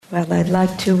Well, I'd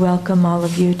like to welcome all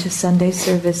of you to Sunday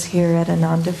service here at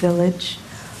Ananda Village,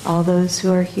 all those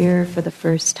who are here for the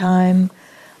first time,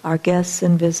 our guests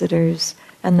and visitors,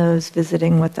 and those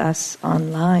visiting with us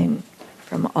online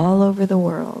from all over the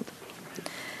world.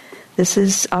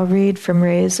 I'll read from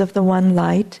Rays of the One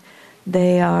Light.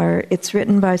 It's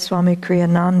written by Swami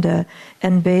Kriyananda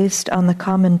and based on the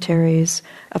commentaries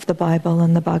of the Bible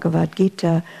and the Bhagavad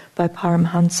Gita by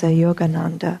Paramhansa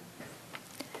Yogananda.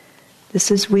 This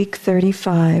is week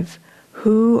 35.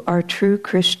 Who are true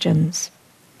Christians?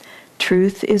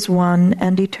 Truth is one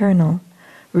and eternal.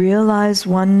 Realize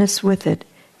oneness with it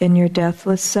in your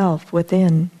deathless self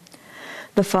within.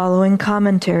 The following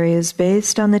commentary is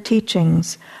based on the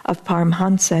teachings of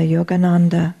Paramhansa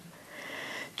Yogananda.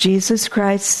 Jesus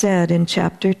Christ said in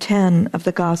chapter 10 of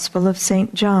the Gospel of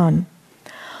St. John,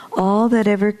 "All that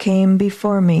ever came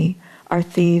before me are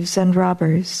thieves and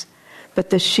robbers, but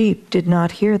the sheep did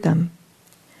not hear them."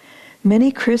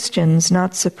 Many Christians,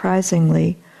 not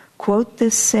surprisingly, quote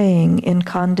this saying in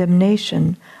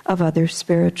condemnation of other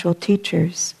spiritual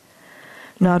teachers.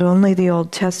 Not only the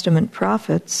Old Testament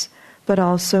prophets, but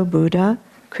also Buddha,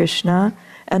 Krishna,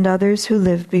 and others who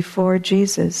lived before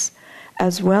Jesus,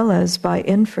 as well as, by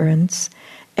inference,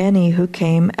 any who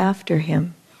came after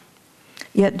him.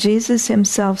 Yet Jesus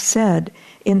himself said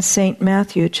in St.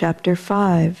 Matthew chapter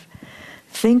 5,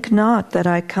 "Think not that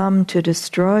I come to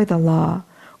destroy the law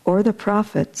or the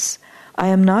prophets. I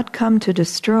am not come to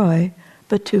destroy,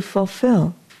 but to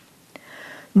fulfill."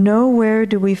 Nowhere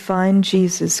do we find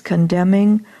Jesus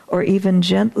condemning or even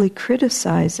gently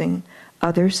criticizing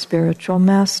other spiritual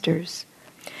masters.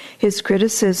 His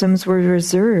criticisms were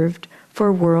reserved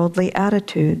for worldly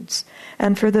attitudes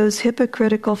and for those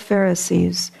hypocritical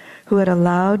Pharisees who had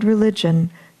allowed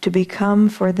religion to become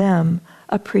for them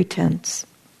a pretense.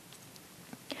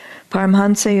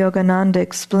 Paramhansa Yogananda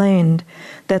explained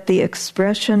that the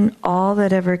expression "all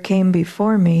that ever came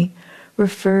before me"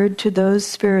 referred to those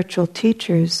spiritual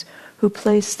teachers who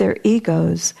placed their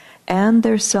egos and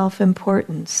their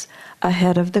self-importance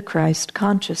ahead of the Christ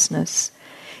consciousness,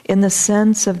 in the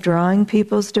sense of drawing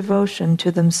people's devotion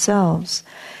to themselves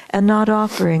and not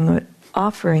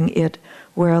offering it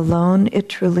where alone it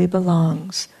truly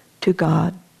belongs, to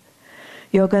God.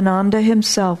 Yogananda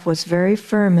himself was very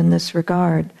firm in this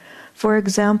regard. For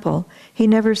example, he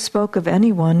never spoke of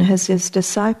anyone as his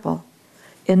disciple.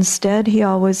 Instead, he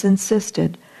always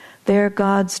insisted, "They are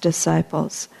God's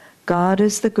disciples. God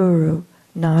is the Guru,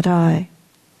 not I."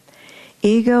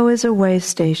 Ego is a way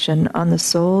station on the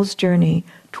soul's journey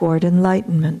toward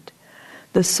enlightenment.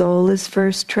 The soul is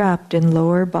first trapped in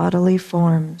lower bodily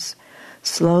forms.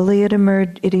 Slowly it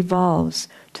evolves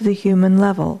to the human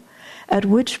level, at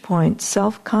which point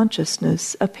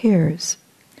self-consciousness appears.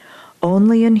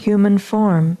 Only in human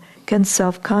form can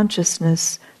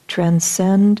self-consciousness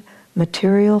transcend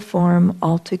material form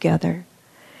altogether,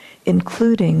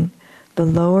 including the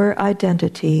lower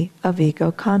identity of ego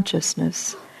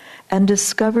consciousness, and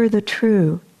discover the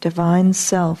true divine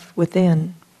self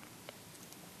within.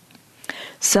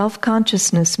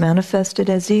 Self-consciousness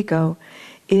manifested as ego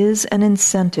is an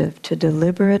incentive to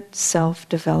deliberate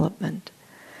self-development.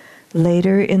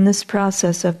 Later in this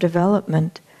process of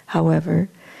development, however,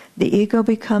 the ego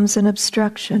becomes an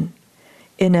obstruction.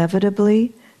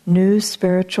 Inevitably, new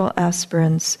spiritual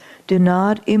aspirants do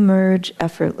not emerge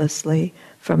effortlessly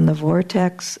from the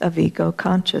vortex of ego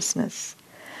consciousness.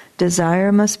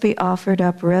 Desire must be offered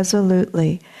up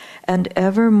resolutely and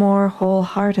ever more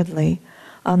wholeheartedly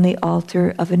on the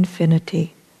altar of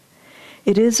infinity.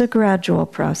 It is a gradual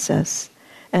process,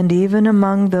 and even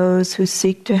among those who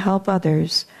seek to help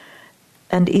others,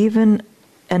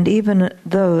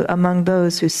 among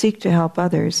those who seek to help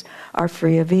others are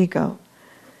free of ego.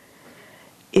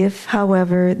 If,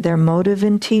 however, their motive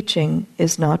in teaching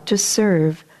is not to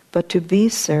serve, but to be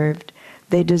served,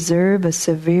 they deserve a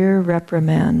severe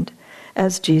reprimand,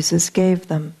 as Jesus gave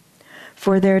them,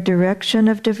 for their direction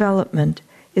of development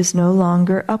is no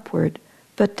longer upward,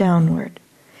 but downward.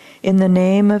 In the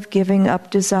name of giving up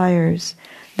desires,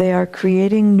 they are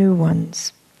creating new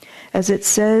ones. As it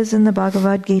says in the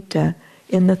Bhagavad Gita,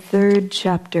 in the 3rd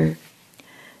chapter,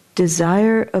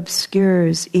 "Desire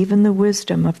obscures even the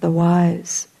wisdom of the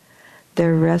wise.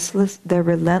 Their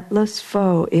relentless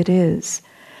foe it is,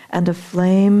 and a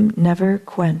flame never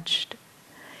quenched.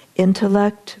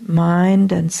 Intellect,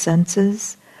 mind, and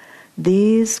senses,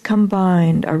 these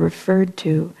combined are referred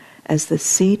to as the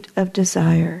seat of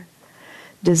desire.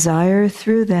 Desire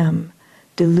through them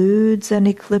deludes and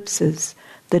eclipses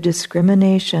the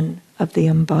discrimination of the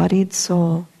embodied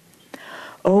soul.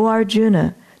 O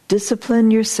Arjuna,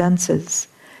 discipline your senses,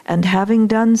 and having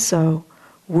done so,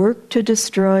 work to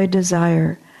destroy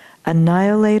desire,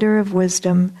 annihilator of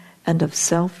wisdom and of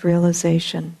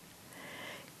self-realization.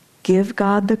 Give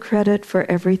God the credit for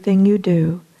everything you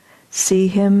do. See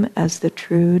Him as the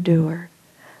true doer.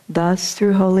 Thus,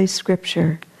 through Holy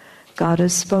Scripture, God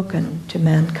has spoken to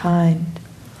mankind.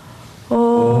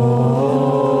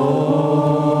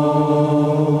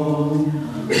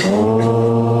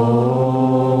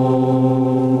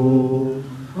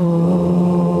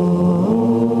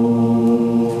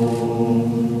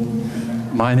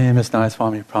 My name is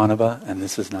Nayaswami Pranava, and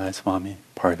this is Nayaswami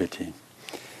Parvati.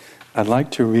 I'd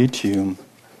like to read to you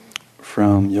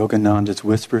from Yogananda's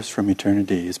Whispers from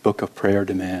Eternity, his book of prayer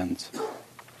demands.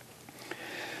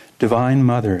 Divine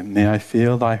Mother, may I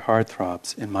feel thy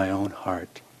heartthrobs in my own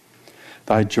heart,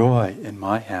 thy joy in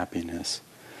my happiness,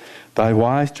 thy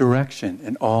wise direction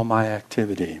in all my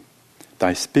activity,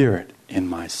 thy spirit in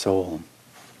my soul.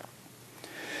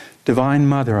 Divine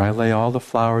Mother, I lay all the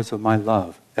flowers of my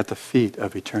love at the feet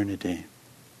of eternity.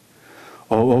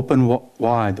 O open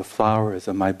wide the flowers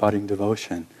of my budding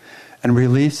devotion, and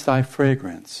release thy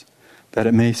fragrance, that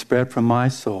it may spread from my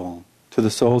soul to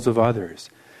the souls of others,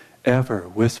 ever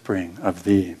whispering of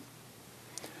thee.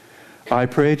 I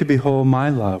pray to behold my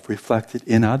love reflected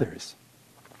in others.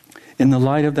 In the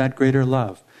light of that greater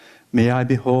love, may I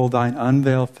behold thine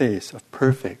unveiled face of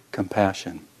perfect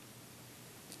compassion.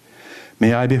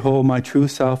 May I behold my true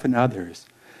self in others,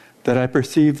 that I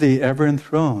perceive thee ever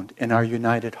enthroned in our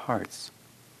united hearts.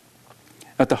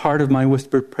 At the heart of my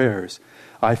whispered prayers,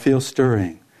 I feel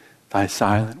stirring thy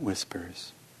silent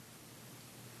whispers.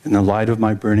 In the light of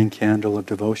my burning candle of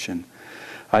devotion,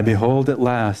 I behold at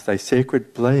last thy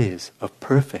sacred blaze of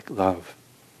perfect love.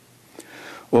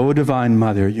 O Divine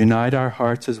Mother, unite our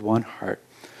hearts as one heart,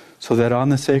 so that on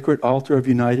the sacred altar of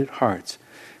united hearts,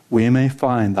 we may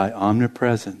find thy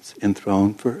omnipresence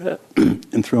enthroned forever.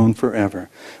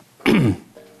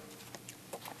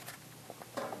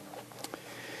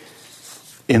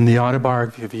 In the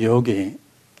autobiography of Yogi,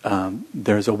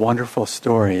 there's a wonderful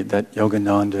story that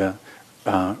Yogananda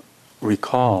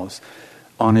recalls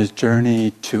on his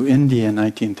journey to India in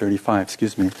 1935,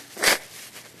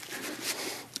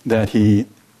 that he,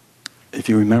 if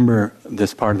you remember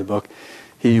this part of the book,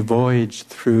 he voyaged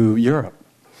through Europe.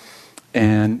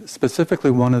 And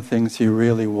specifically one of the things he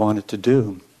really wanted to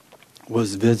do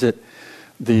was visit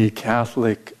the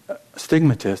Catholic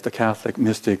stigmatist, the Catholic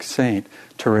mystic saint,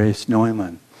 Therese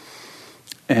Neumann.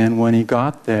 And when he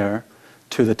got there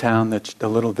to the town, the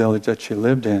little village that she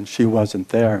lived in, she wasn't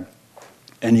there.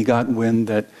 And he got wind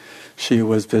that she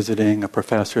was visiting a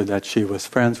professor that she was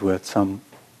friends with some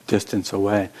distance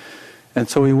away. And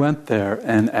so he went there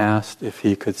and asked if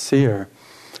he could see her.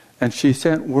 And she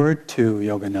sent word to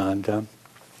Yogananda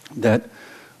that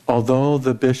although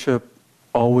the bishop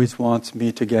always wants me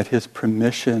to get his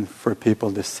permission for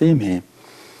people to see me,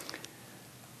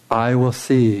 I will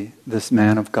see this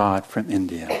man of God from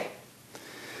India.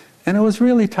 And it was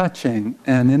really touching,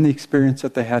 and in the experience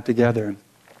that they had together,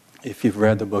 if you've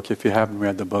read the book, if you haven't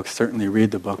read the book, certainly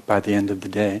read the book by the end of the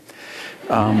day.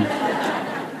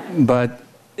 But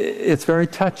it's very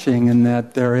touching in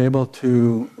that they're able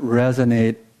to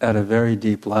resonate at a very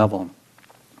deep level,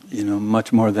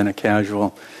 much more than a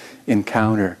casual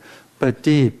encounter, but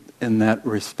deep in that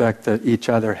respect that each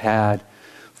other had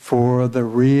for the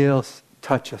real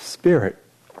touch of spirit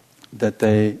that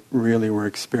they really were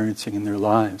experiencing in their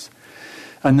lives.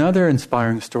 Another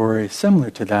inspiring story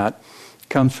similar to that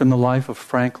comes from the life of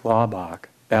Frank Laubach,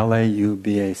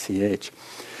 Laubach.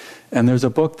 And there's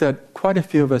a book that quite a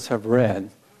few of us have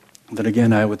read, that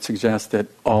again I would suggest that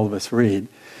all of us read,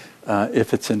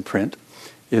 if it's in print.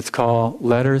 It's called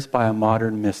Letters by a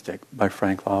Modern Mystic by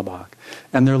Frank Laubach.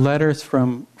 And they're letters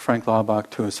from Frank Laubach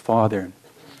to his father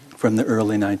from the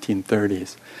early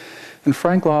 1930s. And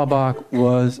Frank Laubach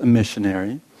was a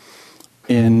missionary.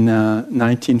 In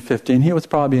 1915, he was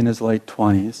probably in his late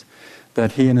 20s,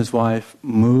 that he and his wife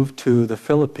moved to the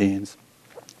Philippines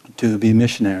to be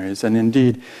missionaries. And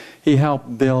indeed, he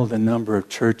helped build a number of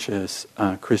churches,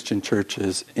 Christian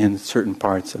churches, in certain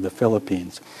parts of the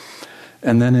Philippines.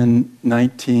 And then in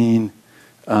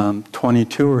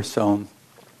 1922 or so,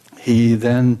 he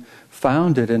then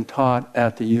founded and taught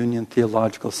at the Union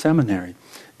Theological Seminary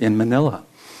in Manila.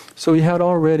 So he had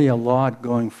already a lot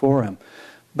going for him.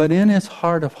 But in his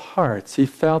heart of hearts, he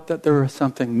felt that there was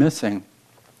something missing.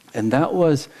 And that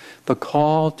was the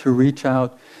call to reach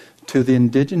out to the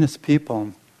indigenous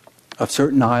people of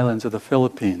certain islands of the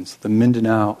Philippines, the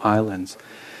Mindanao Islands.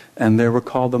 And they were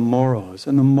called the Moros.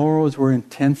 And the Moros were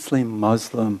intensely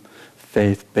Muslim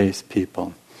faith-based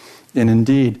people. And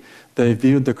indeed, they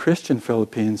viewed the Christian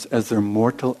Philippines as their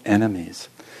mortal enemies.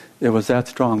 It was that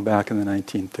strong back in the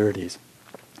 1930s.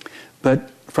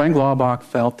 But Frank Laubach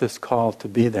felt this call to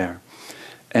be there.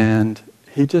 And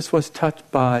he just was touched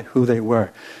by who they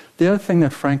were. The other thing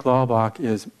that Frank Laubach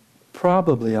is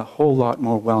probably a whole lot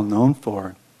more well known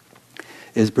for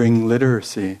is bringing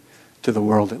literacy to the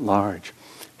world at large.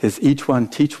 His Each One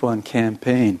Teach One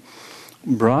campaign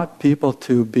brought people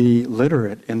to be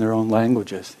literate in their own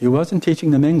languages. He wasn't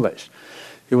teaching them English.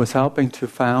 He was helping to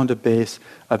found a base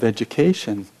of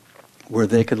education where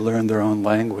they could learn their own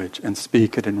language and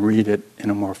speak it and read it in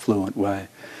a more fluent way.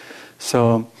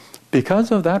 So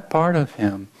because of that part of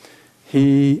him,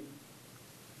 he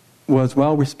was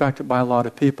well respected by a lot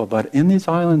of people. But in these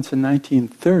islands in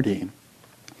 1930,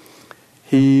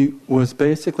 he was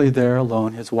basically there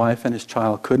alone. His wife and his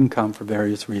child couldn't come for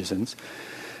various reasons.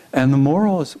 And the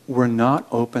Moros were not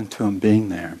open to him being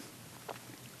there.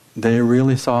 They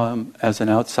really saw him as an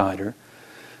outsider.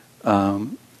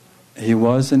 He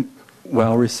wasn't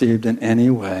well received in any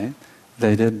way.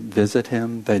 They didn't visit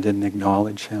him. They didn't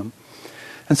acknowledge him.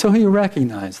 And so he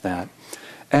recognized that.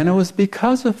 And it was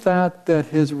because of that that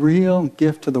his real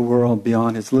gift to the world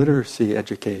beyond his literacy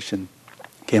education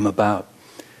came about.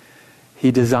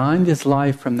 He designed his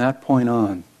life from that point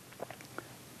on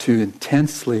to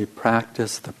intensely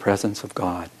practice the presence of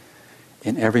God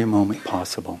in every moment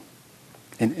possible.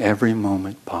 In every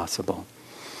moment possible.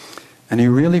 And he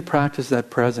really practiced that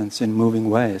presence in moving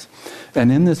ways.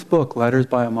 And in this book, Letters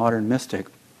by a Modern Mystic,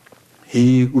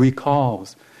 he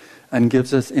recalls and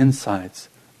gives us insights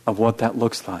of what that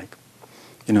looks like.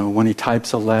 You know, when he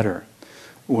types a letter,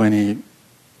 when he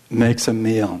makes a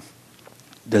meal,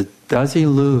 does he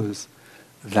lose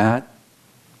that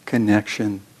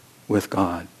connection with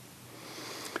God?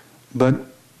 But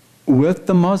with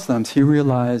the Muslims, he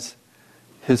realized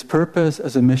his purpose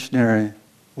as a missionary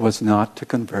was not to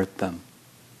convert them.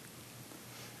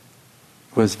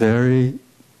 It was very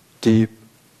deep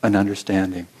an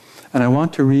understanding. And I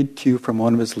want to read to you from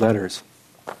one of his letters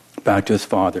back to his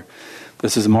father.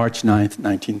 This is March 9th,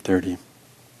 1930.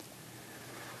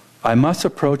 I must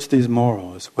approach these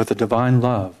Moros with a divine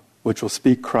love which will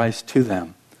speak Christ to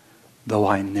them, though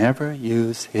I never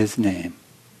use his name.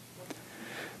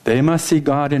 They must see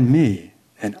God in me,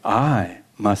 and I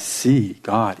must see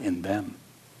God in them.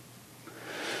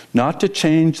 Not to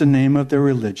change the name of their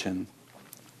religion,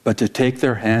 but to take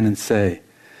their hand and say,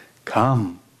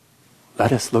 "Come,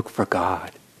 let us look for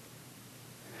God."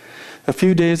 A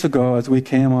few days ago, as we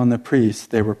came on the priests,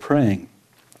 they were praying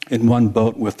in one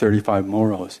boat with 35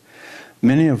 Moros,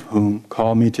 many of whom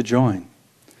called me to join.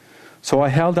 So I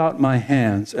held out my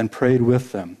hands and prayed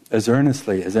with them, as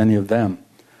earnestly as any of them.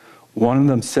 One of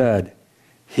them said,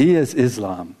 "He is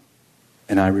Islam."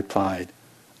 And I replied,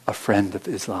 "A friend of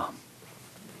Islam."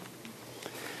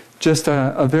 Just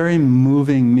a very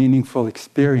moving, meaningful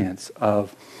experience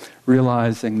of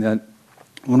realizing that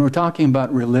when we're talking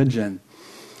about religion,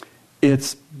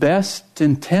 its best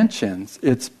intentions,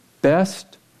 its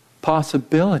best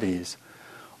possibilities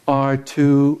are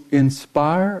to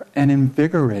inspire and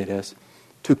invigorate us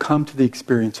to come to the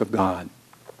experience of God.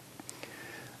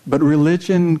 But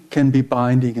religion can be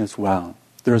binding as well.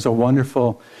 There's a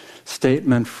wonderful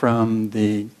statement from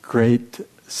the great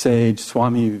sage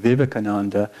Swami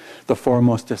Vivekananda, the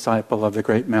foremost disciple of the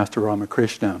great Master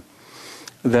Ramakrishna,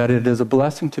 that it is a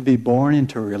blessing to be born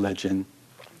into religion,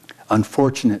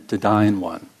 unfortunate to die in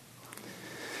one.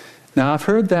 Now I've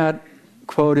heard that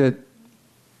quoted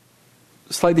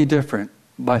slightly different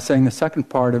by saying the second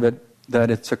part of it,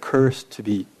 that it's a curse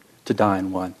to die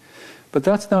in one. But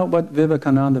that's not what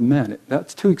Vivekananda meant.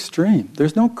 That's too extreme.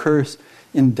 There's no curse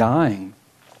in dying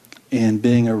in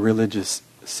being a religious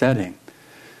setting.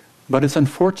 But it's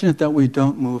unfortunate that we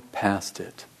don't move past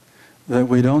it, that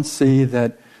we don't see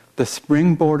that the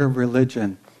springboard of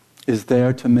religion is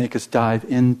there to make us dive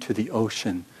into the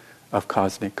ocean of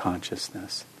cosmic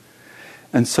consciousness.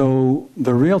 And so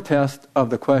the real test of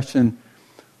the question,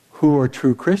 who are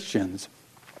true Christians,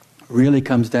 really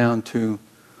comes down to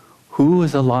who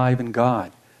is alive in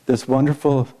God. This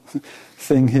wonderful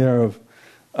thing here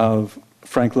of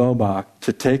Frank Laubach,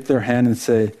 to take their hand and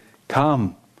say,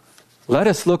 "Come, let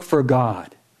us look for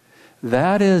God."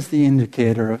 That is the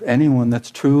indicator of anyone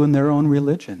that's true in their own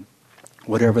religion,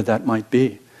 whatever that might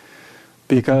be.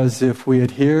 Because if we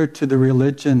adhere to the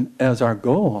religion as our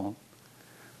goal,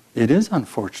 it is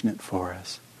unfortunate for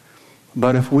us.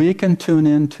 But if we can tune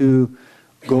into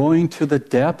going to the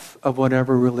depth of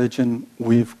whatever religion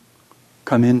we've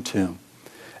come into,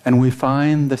 and we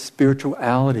find the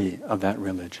spirituality of that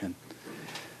religion,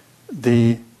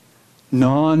 the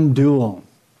non-dual,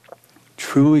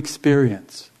 true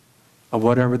experience of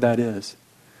whatever that is,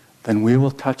 then we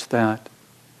will touch that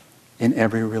in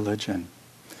every religion.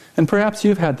 And perhaps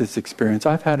you've had this experience.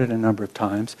 I've had it a number of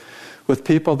times with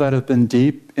people that have been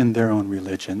deep in their own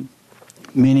religion,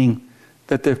 meaning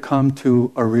that they've come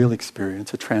to a real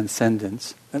experience, a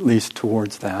transcendence, at least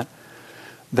towards that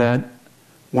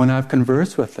when I've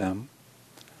conversed with them,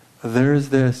 there's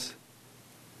this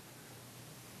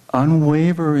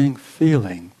unwavering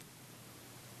feeling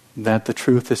that the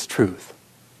truth is truth.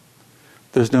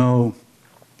 There's no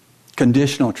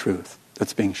conditional truth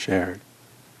that's being shared.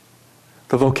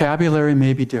 The vocabulary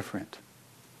may be different.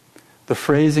 The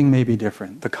phrasing may be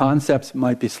different. The concepts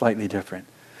might be slightly different.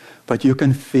 But you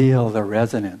can feel the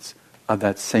resonance of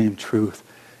that same truth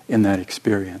in that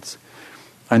experience.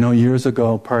 I know years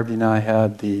ago, Parvati and I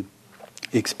had the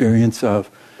experience of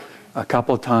a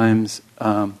couple of times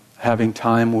having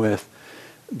time with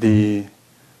the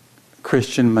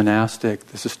Christian monastic,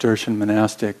 the Cistercian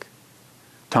monastic,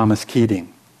 Thomas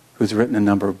Keating, who's written a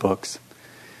number of books.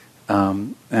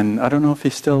 And I don't know if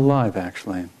he's still alive,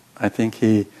 actually. I think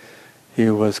he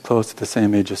was close to the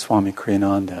same age as Swami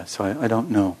Kriyananda, so I don't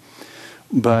know.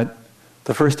 But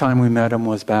the first time we met him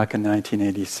was back in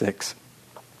 1986.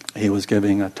 He was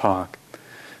giving a talk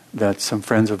that some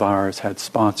friends of ours had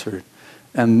sponsored.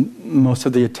 And most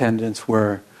of the attendants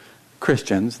were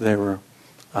Christians. They were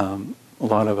a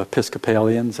lot of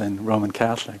Episcopalians and Roman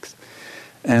Catholics.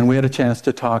 And we had a chance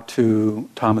to talk to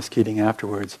Thomas Keating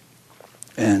afterwards.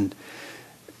 And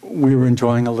we were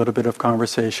enjoying a little bit of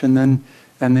conversation. And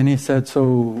then he said,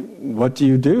 "So what do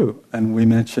you do?" And we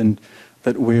mentioned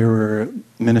that we were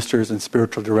ministers and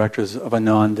spiritual directors of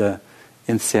Ananda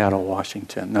in Seattle,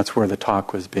 Washington. That's where the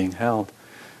talk was being held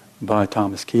by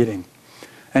Thomas Keating.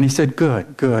 And he said,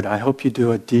 good. I hope you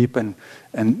do a deep and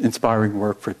inspiring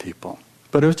work for people.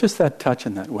 But it was just that touch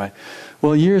in that way.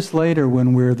 Well, years later,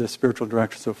 when we were the spiritual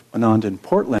directors of Ananda in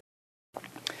Portland,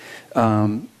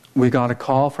 we got a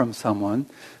call from someone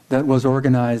that was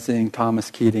organizing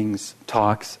Thomas Keating's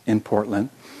talks in Portland.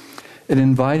 It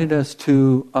invited us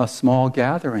to a small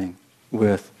gathering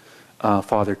with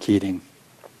Father Keating.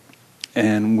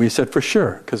 And we said for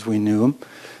sure, because we knew him,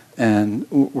 and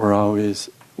we're always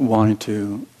wanting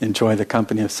to enjoy the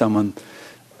company of someone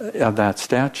of that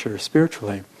stature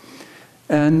spiritually.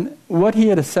 And what he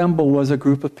had assembled was a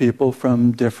group of people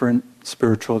from different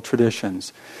spiritual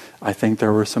traditions. I think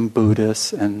there were some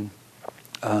Buddhists and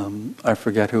I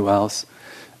forget who else,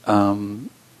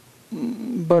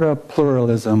 but a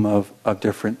pluralism of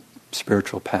different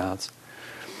spiritual paths.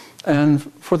 And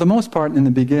for the most part in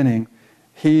the beginning,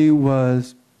 he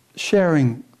was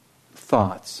sharing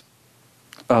thoughts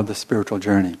of the spiritual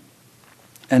journey.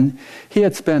 And he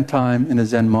had spent time in a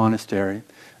Zen monastery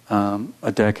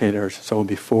a decade or so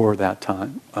before that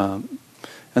time.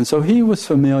 And so he was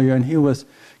familiar and he was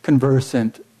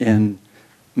conversant in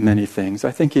many things.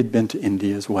 I think he'd been to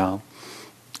India as well.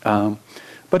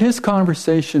 But his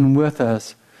conversation with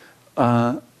us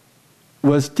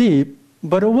was deep,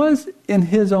 but it was in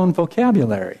his own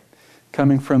vocabulary,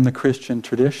 coming from the Christian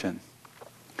tradition.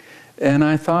 And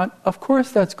I thought, of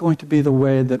course that's going to be the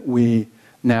way that we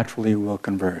naturally will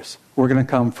converse. We're going to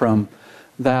come from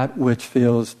that which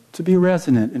feels to be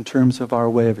resonant in terms of our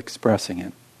way of expressing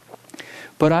it.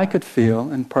 But I could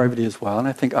feel, and Parvati as well, and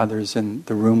I think others in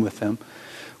the room with him,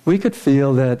 we could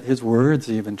feel that his words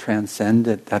even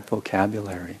transcended that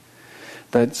vocabulary.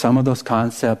 That some of those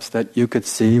concepts that you could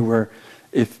see were,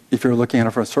 if you're looking at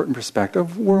it from a certain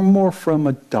perspective, were more from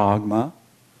a dogma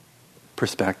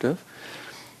perspective.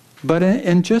 But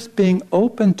in just being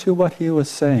open to what he was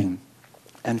saying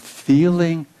and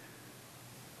feeling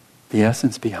the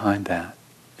essence behind that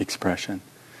expression,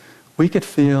 we could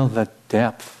feel the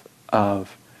depth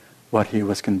of what he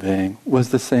was conveying was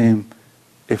the same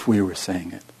if we were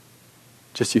saying it,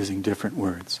 just using different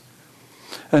words.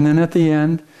 And then at the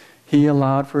end, he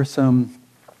allowed for some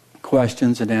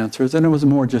questions and answers, and it was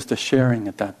more just a sharing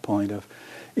at that point of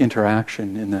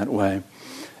interaction in that way.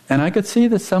 And I could see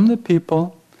that some of the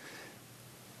people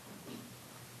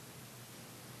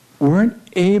weren't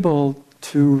able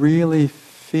to really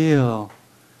feel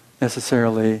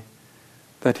necessarily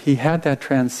that he had that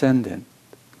transcendent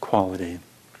quality,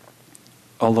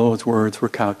 although his words were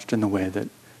couched in the way that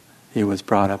he was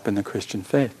brought up in the Christian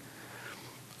faith.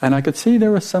 And I could see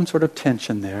there was some sort of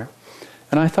tension there.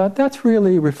 And I thought that's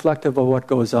really reflective of what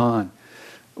goes on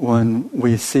when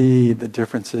we see the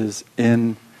differences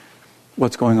in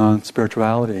what's going on in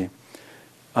spirituality.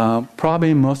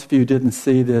 Probably most of you didn't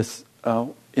see this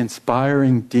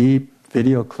inspiring, deep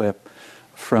video clip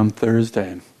from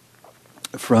Thursday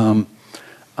from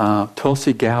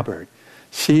Tulsi Gabbard.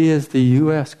 She is the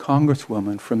U.S.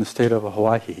 Congresswoman from the state of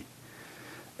Hawaii,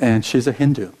 and she's a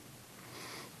Hindu.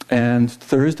 And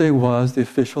Thursday was the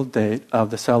official date of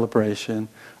the celebration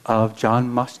of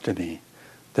Janmashtami,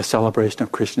 the celebration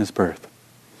of Krishna's birth.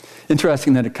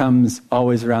 Interesting that it comes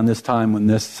always around this time when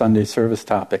this Sunday service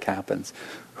topic happens.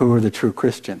 Who are the true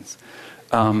Christians?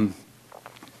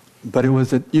 But it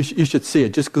was, you should see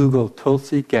it. Just Google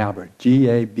Tulsi Gabbard,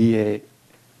 Gabbard,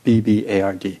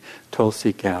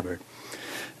 Tulsi Gabbard.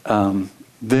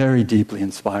 Very deeply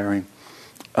inspiring.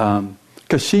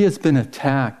 Because she has been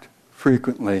attacked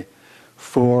frequently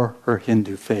for her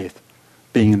Hindu faith,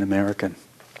 being an American.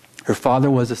 Her father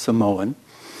was a Samoan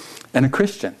and a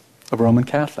Christian, a Roman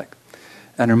Catholic.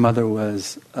 And her mother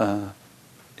was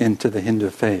into the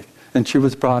Hindu faith. And she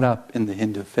was brought up in the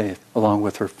Hindu faith along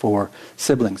with her 4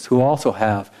 siblings who also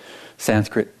have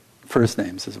Sanskrit first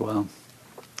names as well.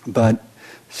 But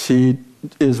she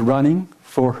is running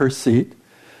for her seat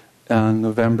in the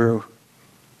November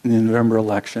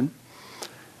election.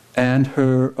 And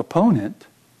her opponent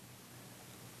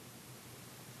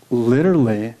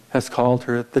literally has called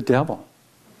her the devil.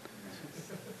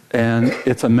 And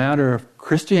it's a matter of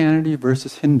Christianity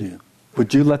versus Hindu.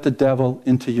 Would you let the devil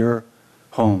into your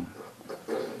home?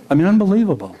 I mean,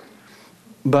 unbelievable.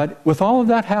 But with all of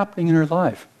that happening in her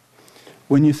life,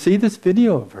 when you see this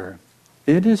video of her,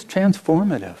 it is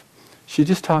transformative. She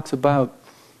just talks about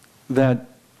that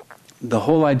the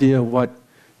whole idea of what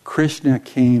Krishna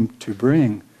came to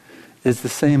bring is the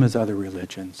same as other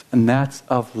religions, and that's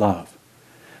of love.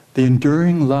 The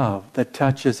enduring love that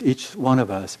touches each one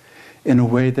of us in a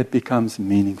way that becomes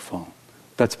meaningful,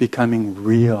 that's becoming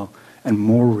real and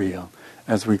more real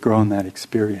as we grow in that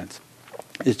experience.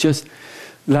 It's just,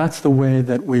 that's the way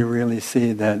that we really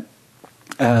see that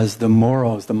as the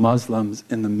Moros, the Muslims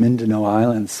in the Mindanao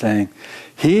Islands saying,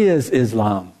 he is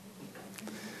Islam.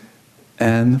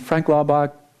 And Frank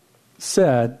Laubach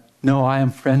said, no, I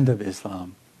am friend of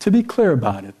Islam. To be clear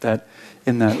about it, that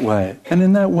in that way. And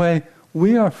in that way,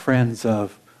 we are friends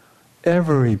of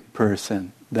every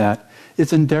person that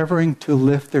is endeavoring to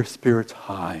lift their spirits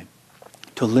high,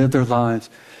 to live their lives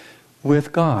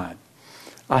with God.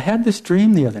 I had this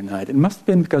dream the other night. It must have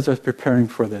been because I was preparing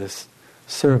for this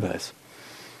service,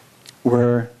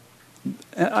 where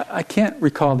I can't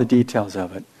recall the details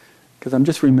of it, because I'm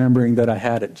just remembering that I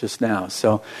had it just now.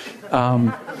 So,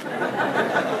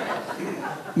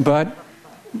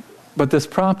 but this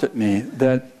prompted me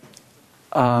that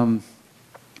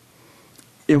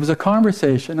it was a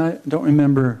conversation. I don't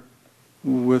remember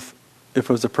if it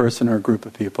was a person or a group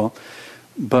of people,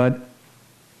 but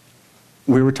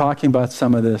we were talking about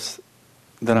some of this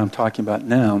that I'm talking about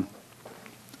now,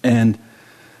 and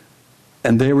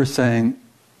they were saying,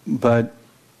 but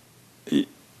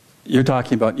you're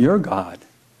talking about your God.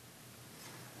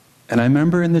 And I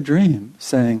remember in the dream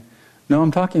saying, no,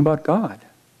 I'm talking about God.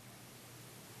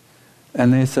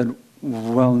 And they said,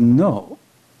 well, no,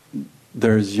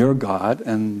 there's your God,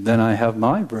 and then I have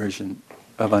my version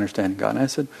of understanding God. And I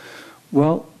said,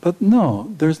 well, but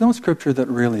no, there's no scripture that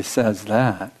really says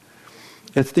that.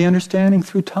 It's the understanding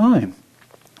through time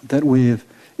that we've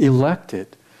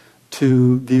elected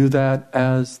to view that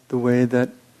as the way that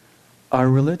our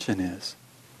religion is.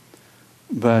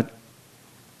 But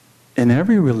in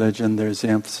every religion, there's the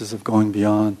emphasis of going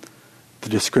beyond the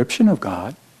description of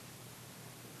God.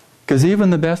 Because even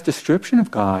the best description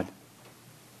of God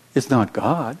is not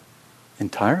God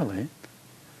entirely.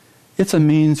 It's a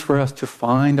means for us to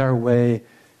find our way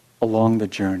along the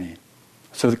journey.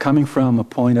 So that coming from a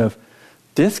point of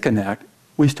disconnect,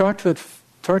 we start to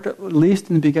at least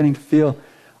in the beginning to feel,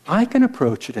 I can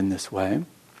approach it in this way.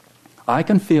 I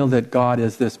can feel that God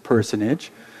is this personage,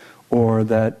 or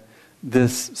that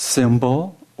this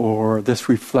symbol, or this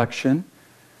reflection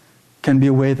can be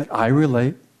a way that I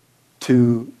relate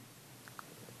to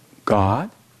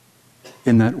God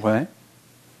in that way.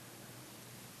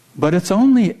 But it's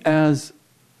only as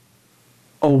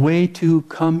a way to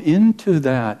come into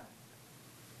that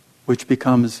which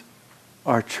becomes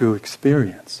our true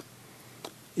experience.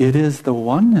 It is the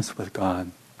oneness with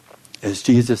God. As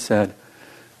Jesus said,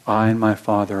 I and my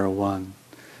Father are one.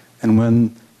 And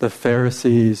when the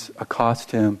Pharisees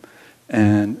accost him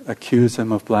and accuse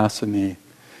him of blasphemy,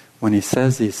 when he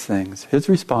says these things, his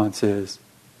response is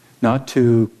not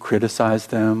to criticize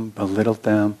them, belittle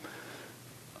them,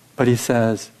 but he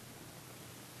says,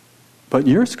 but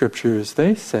your scriptures,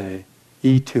 they say,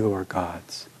 ye too are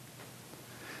gods.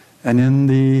 And in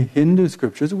the Hindu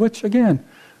scriptures, which again,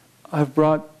 I've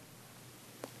brought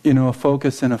a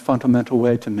focus in a fundamental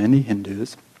way to many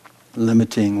Hindus,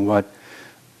 limiting what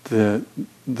the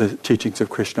teachings of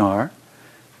Krishna are.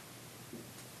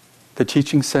 The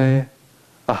teachings say,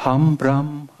 Aham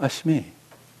Brahm Ashmi.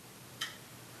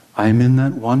 I am in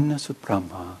that oneness with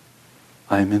Brahma.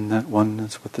 I am in that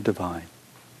oneness with the divine.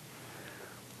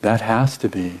 That has to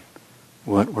be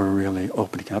what we're really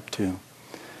opening up to.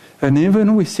 And even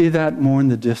when we see that more in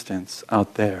the distance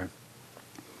out there,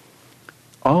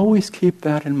 always keep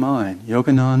that in mind.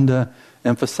 Yogananda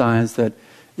emphasized that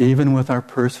even with our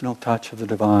personal touch of the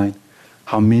divine,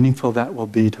 how meaningful that will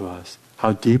be to us,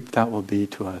 how deep that will be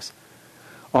to us.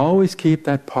 Always keep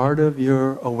that part of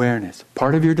your awareness,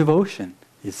 part of your devotion,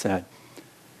 he said,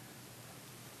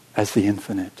 as the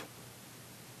infinite.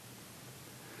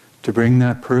 To bring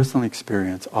that personal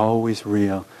experience always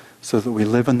real so that we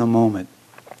live in the moment,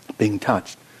 being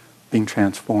touched, being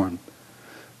transformed.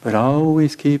 But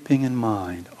always keeping in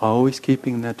mind, always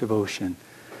keeping that devotion,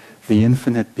 the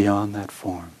infinite beyond that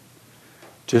form.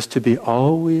 Just to be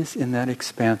always in that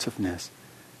expansiveness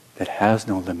that has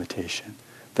no limitation,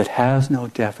 that has no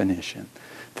definition,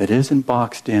 that isn't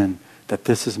boxed in, that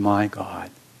this is my God.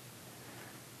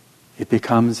 It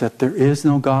becomes that there is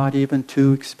no God even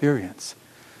to experience,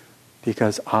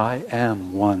 because I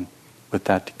am one with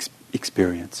that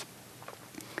experience.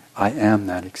 I am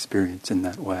that experience in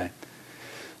that way.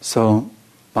 So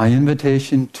my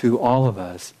invitation to all of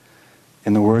us,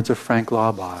 in the words of Frank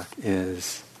Laubach,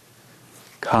 is,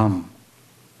 come,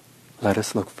 let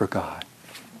us look for God.